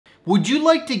Would you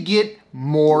like to get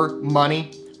more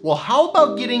money? Well, how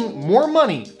about getting more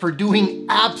money for doing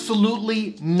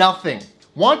absolutely nothing?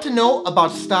 Want to know about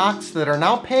stocks that are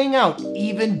now paying out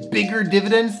even bigger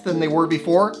dividends than they were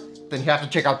before? Then you have to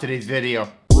check out today's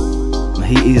video.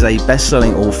 He is a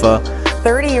best-selling author.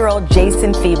 30-year-old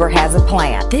Jason Fieber has a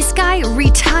plan. This guy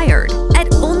retired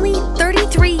at only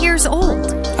 33 years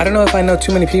old. I don't know if I know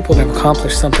too many people that have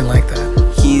accomplished something like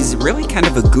that. He's really kind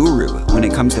of a guru when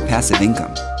it comes to passive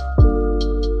income.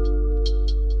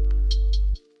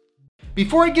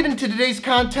 Before I get into today's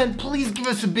content, please give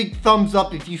us a big thumbs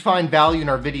up if you find value in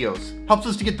our videos. Helps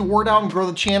us to get the word out and grow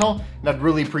the channel, and I'd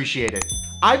really appreciate it.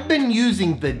 I've been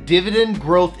using the dividend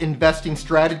growth investing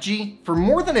strategy for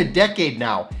more than a decade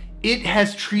now. It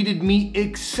has treated me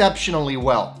exceptionally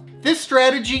well. This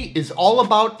strategy is all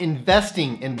about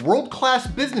investing in world-class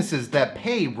businesses that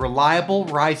pay reliable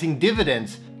rising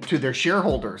dividends to their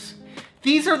shareholders.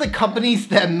 These are the companies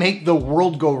that make the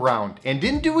world go round, and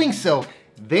in doing so,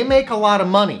 they make a lot of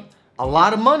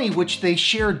money which they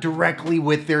share directly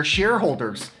with their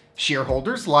shareholders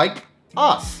like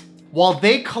us. While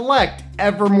they collect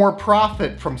ever more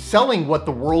profit from selling what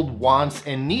the world wants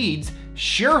and needs,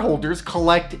 shareholders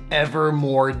collect ever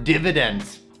more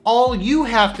dividends. All you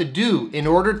have to do in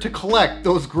order to collect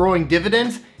those growing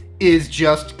dividends is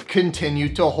just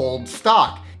continue to hold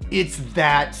stock. It's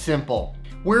that simple.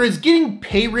 Whereas getting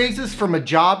pay raises from a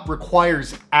job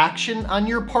requires action on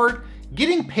your part,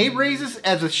 getting pay raises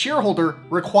as a shareholder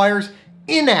requires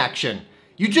inaction.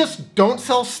 You just don't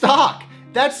sell stock.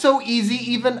 That's so easy,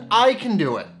 even I can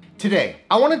do it. Today,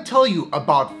 I want to tell you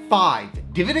about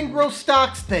 5 dividend growth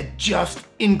stocks that just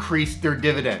increased their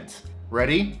dividends.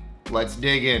 Ready? Let's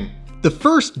dig in. The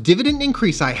first dividend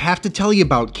increase I have to tell you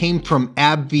about came from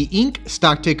AbbVie Inc.,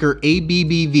 stock ticker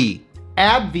ABBV.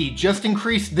 AbbVie just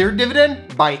increased their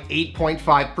dividend by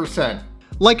 8.5%.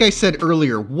 Like I said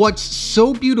earlier, what's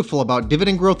so beautiful about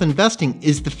dividend growth investing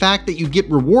is the fact that you get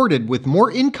rewarded with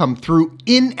more income through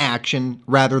inaction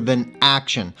rather than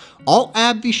action. All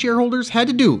AbbVie shareholders had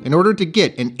to do in order to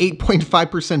get an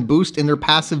 8.5% boost in their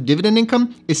passive dividend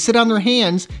income is sit on their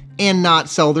hands and not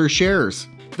sell their shares.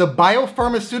 The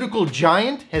biopharmaceutical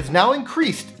giant has now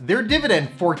increased their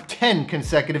dividend for 10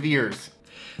 consecutive years.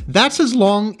 That's as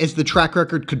long as the track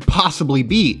record could possibly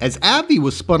be, as AbbVie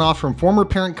was spun off from former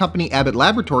parent company Abbott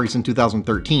Laboratories in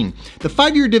 2013. The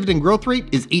 5-year dividend growth rate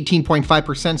is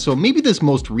 18.5%, so maybe this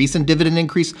most recent dividend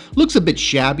increase looks a bit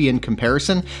shabby in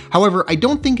comparison. However, I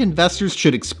don't think investors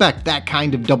should expect that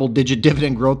kind of double-digit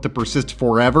dividend growth to persist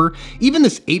forever. Even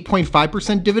this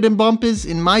 8.5% dividend bump is,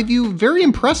 in my view, very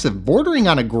impressive, bordering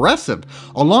on aggressive.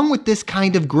 Along with this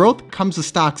kind of growth comes the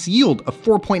stock's yield of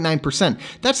 4.9%.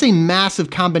 That's a massive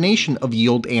combination of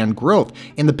yield and growth,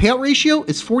 and the payout ratio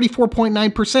is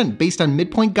 44.9% based on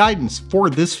midpoint guidance for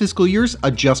this fiscal year's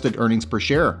adjusted earnings per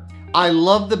share. I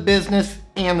love the business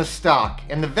and the stock,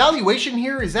 and the valuation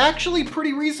here is actually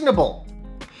pretty reasonable.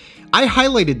 I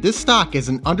highlighted this stock as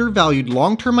an undervalued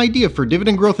long-term idea for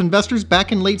dividend growth investors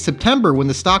back in late September when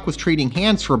the stock was trading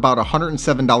hands for about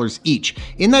 $107 each.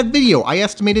 In that video, I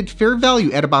estimated fair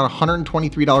value at about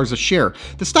 $123 a share.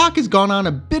 The stock has gone on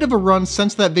a bit of a run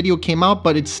since that video came out,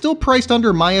 but it's still priced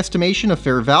under my estimation of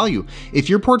fair value. If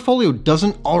your portfolio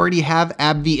doesn't already have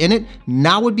AbbVie in it,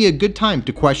 now would be a good time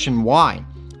to question why.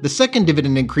 The second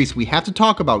dividend increase we have to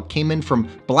talk about came in from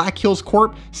Black Hills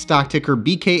Corp, stock ticker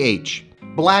BKH.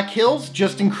 Black Hills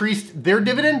just increased their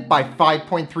dividend by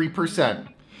 5.3%.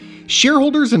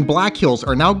 Shareholders in Black Hills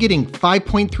are now getting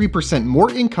 5.3%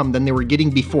 more income than they were getting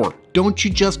before. Don't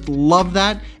you just love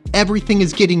that? Everything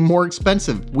is getting more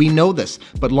expensive. We know this,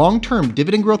 but long-term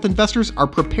dividend growth investors are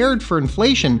prepared for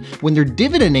inflation when their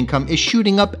dividend income is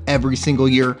shooting up every single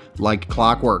year like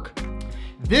clockwork.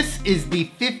 This is the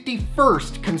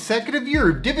 51st consecutive year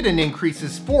of dividend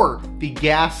increases for the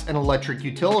gas and electric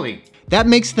utility. That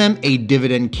makes them a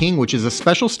dividend king, which is a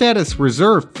special status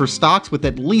reserved for stocks with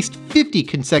at least 50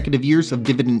 consecutive years of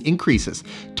dividend increases.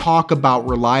 Talk about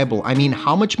reliable. I mean,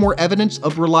 how much more evidence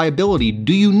of reliability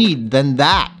do you need than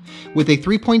that? With a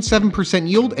 3.7%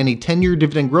 yield and a 10-year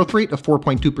dividend growth rate of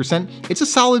 4.2%, it's a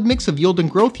solid mix of yield and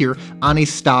growth here on a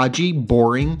stodgy,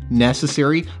 boring,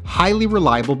 necessary, highly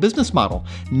reliable business model.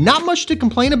 Not much to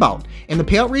complain about, and the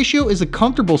payout ratio is a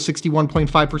comfortable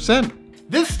 61.5%.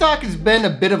 This stock has been a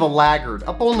bit of a laggard,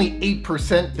 up only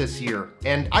 8% this year,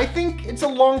 and I think it's a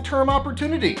long-term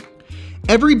opportunity.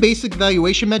 Every basic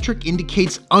valuation metric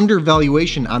indicates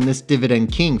undervaluation on this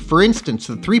Dividend King. For instance,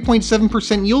 the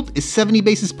 3.7% yield is 70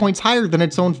 basis points higher than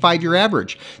its own 5-year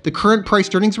average. The current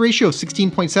price-earnings ratio of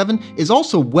 16.7 is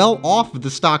also well off of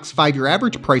the stock's 5-year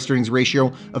average price-earnings ratio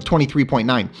of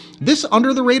 23.9. This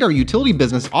under-the-radar utility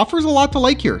business offers a lot to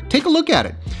like here. Take a look at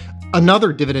it.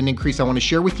 Another dividend increase I want to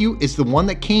share with you is the one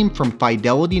that came from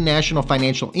Fidelity National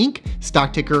Financial Inc.,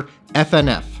 stock ticker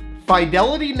FNF.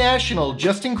 Fidelity National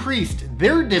just increased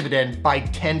their dividend by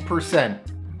 10%.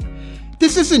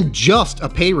 This isn't just a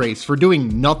pay raise for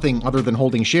doing nothing other than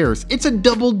holding shares. It's a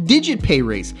double-digit pay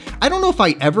raise. I don't know if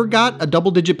I ever got a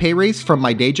double-digit pay raise from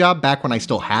my day job back when I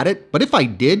still had it, but if I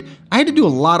did, I had to do a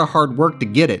lot of hard work to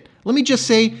get it. Let me just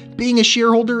say, being a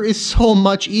shareholder is so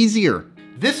much easier.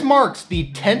 This marks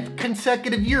the 10th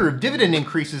consecutive year of dividend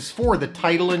increases for the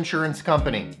title insurance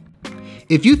company.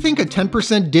 If you think a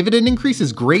 10% dividend increase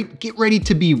is great, get ready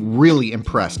to be really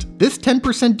impressed. This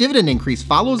 10% dividend increase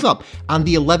follows up on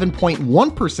the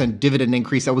 11.1% dividend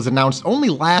increase that was announced only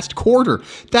last quarter.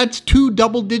 That's 2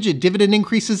 double-digit dividend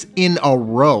increases in a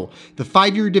row. The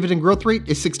 5-year dividend growth rate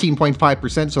is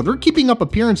 16.5%, so they're keeping up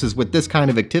appearances with this kind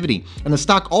of activity. And the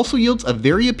stock also yields a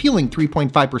very appealing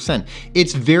 3.5%.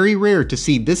 It's very rare to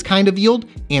see this kind of yield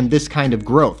and this kind of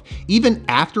growth. Even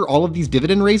after all of these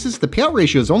dividend raises, the payout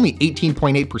ratio is only 18.8%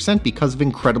 because of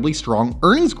incredibly strong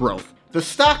earnings growth. The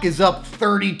stock is up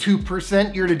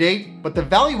 32% year to date, but the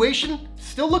valuation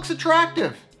still looks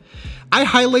attractive. I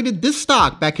highlighted this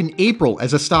stock back in April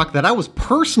as a stock that I was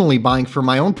personally buying for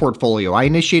my own portfolio. I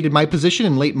initiated my position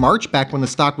in late March back when the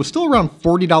stock was still around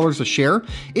 $40 a share.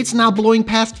 It's now blowing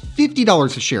past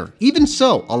 $50 a share. Even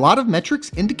so, a lot of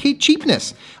metrics indicate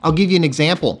cheapness. I'll give you an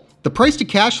example. The price to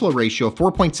cash flow ratio of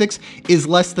 4.6 is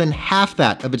less than half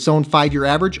that of its own 5-year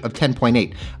average of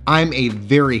 10.8. I'm a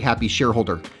very happy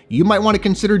shareholder. You might want to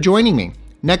consider joining me.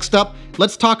 Next up,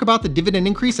 let's talk about the dividend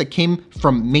increase that came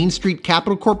from Main Street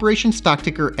Capital Corporation, stock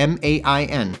ticker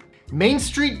MAIN. Main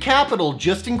Street Capital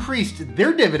just increased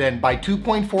their dividend by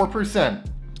 2.4%.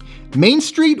 Main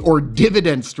Street or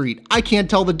Dividend Street? I can't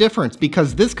tell the difference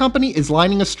because this company is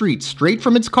lining a street straight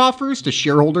from its coffers to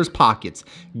shareholders' pockets.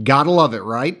 Gotta love it,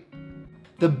 right?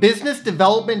 The business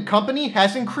development company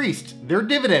has increased their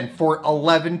dividend for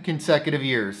 11 consecutive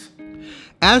years.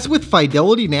 As with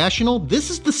Fidelity National,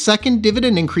 this is the second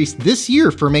dividend increase this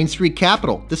year for Main Street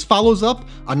Capital. This follows up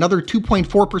another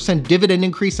 2.4% dividend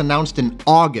increase announced in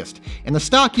August, and the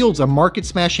stock yields a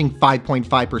market-smashing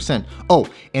 5.5%. Oh,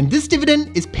 and this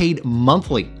dividend is paid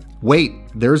monthly. Wait,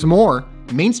 there's more.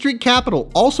 Main Street Capital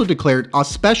also declared a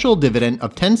special dividend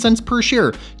of 10 cents per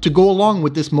share to go along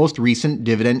with this most recent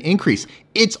dividend increase.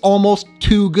 It's almost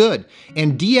too good,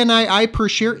 and DNII per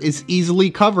share is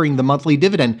easily covering the monthly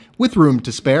dividend with room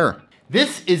to spare.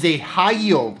 This is a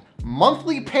high-yield,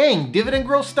 monthly paying dividend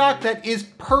growth stock that is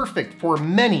perfect for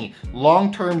many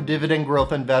long-term dividend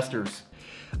growth investors.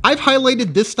 I've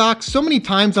highlighted this stock so many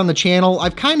times on the channel,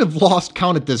 I've kind of lost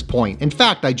count at this point. In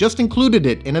fact, I just included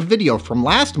it in a video from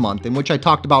last month in which I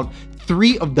talked about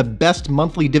 3 of the best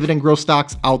monthly dividend growth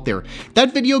stocks out there.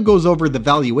 That video goes over the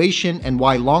valuation and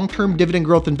why long-term dividend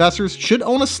growth investors should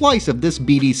own a slice of this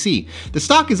BDC. The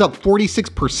stock is up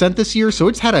 46% this year, so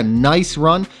it's had a nice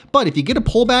run, but if you get a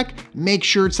pullback, make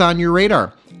sure it's on your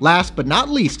radar. Last but not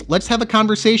least, let's have a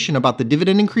conversation about the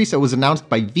dividend increase that was announced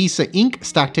by Visa Inc.,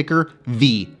 stock ticker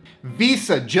V.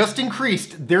 Visa just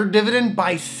increased their dividend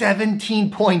by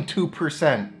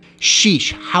 17.2%.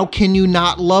 Sheesh, how can you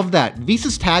not love that?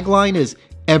 Visa's tagline is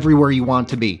everywhere you want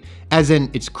to be, as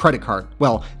in its credit card.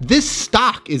 Well, this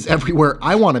stock is everywhere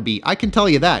I want to be, I can tell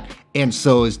you that, and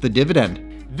so is the dividend.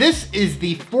 This is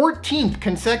the 14th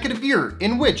consecutive year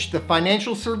in which the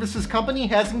financial services company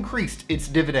has increased its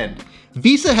dividend.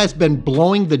 Visa has been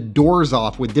blowing the doors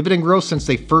off with dividend growth since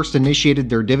they first initiated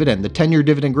their dividend. The 10-year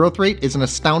dividend growth rate is an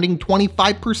astounding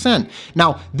 25%.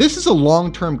 Now, this is a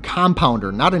long-term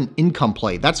compounder, not an income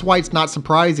play. That's why it's not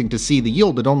surprising to see the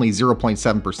yield at only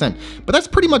 0.7%. But that's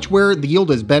pretty much where the yield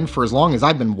has been for as long as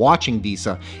I've been watching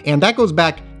Visa, and that goes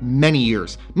back many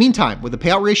years. Meantime, with a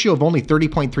payout ratio of only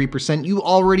 30.3%, you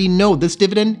already know this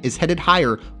dividend is headed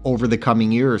higher over the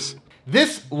coming years.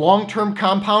 This long-term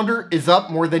compounder is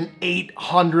up more than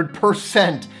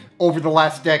 800% over the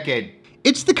last decade.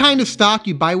 It's the kind of stock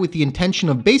you buy with the intention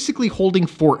of basically holding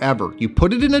forever. You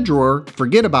put it in a drawer,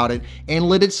 forget about it, and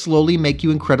let it slowly make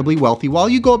you incredibly wealthy while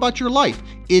you go about your life.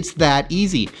 It's that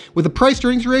easy. With a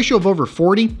price-to-earnings ratio of over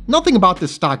 40, nothing about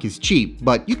this stock is cheap,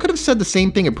 but you could have said the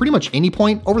same thing at pretty much any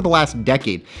point over the last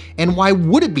decade. And why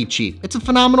would it be cheap? It's a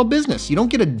phenomenal business. You don't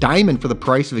get a diamond for the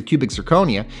price of a cubic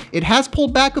zirconia. It has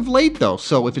pulled back of late though,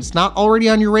 so if it's not already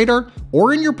on your radar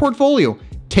or in your portfolio,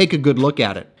 take a good look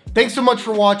at it. Thanks so much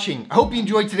for watching. I hope you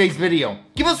enjoyed today's video.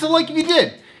 Give us a like if you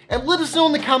did, and let us know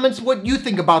in the comments what you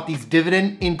think about these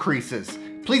dividend increases.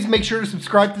 Please make sure to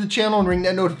subscribe to the channel and ring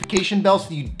that notification bell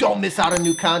so you don't miss out on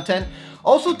new content.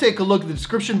 Also, take a look at the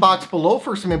description box below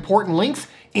for some important links,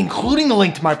 including the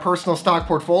link to my personal stock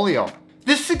portfolio.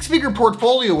 This six-figure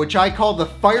portfolio, which I call the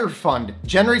Fire Fund,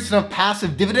 generates enough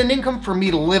passive dividend income for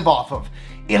me to live off of.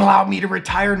 It allowed me to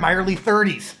retire in my early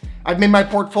 30s. I've made my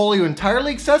portfolio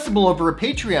entirely accessible over a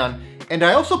Patreon, and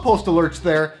I also post alerts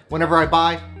there whenever I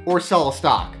buy or sell a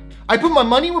stock. I put my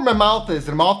money where my mouth is,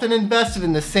 and I'm often invested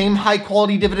in the same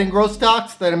high-quality dividend growth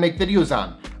stocks that I make videos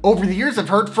on. Over the years, I've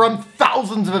heard from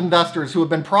thousands of investors who have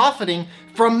been profiting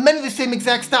from many of the same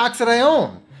exact stocks that I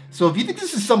own. So if you think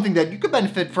this is something that you could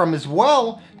benefit from as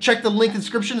well, check the link in the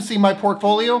description to see my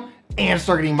portfolio and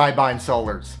start getting my buy and sell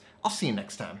alerts. I'll see you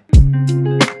next time.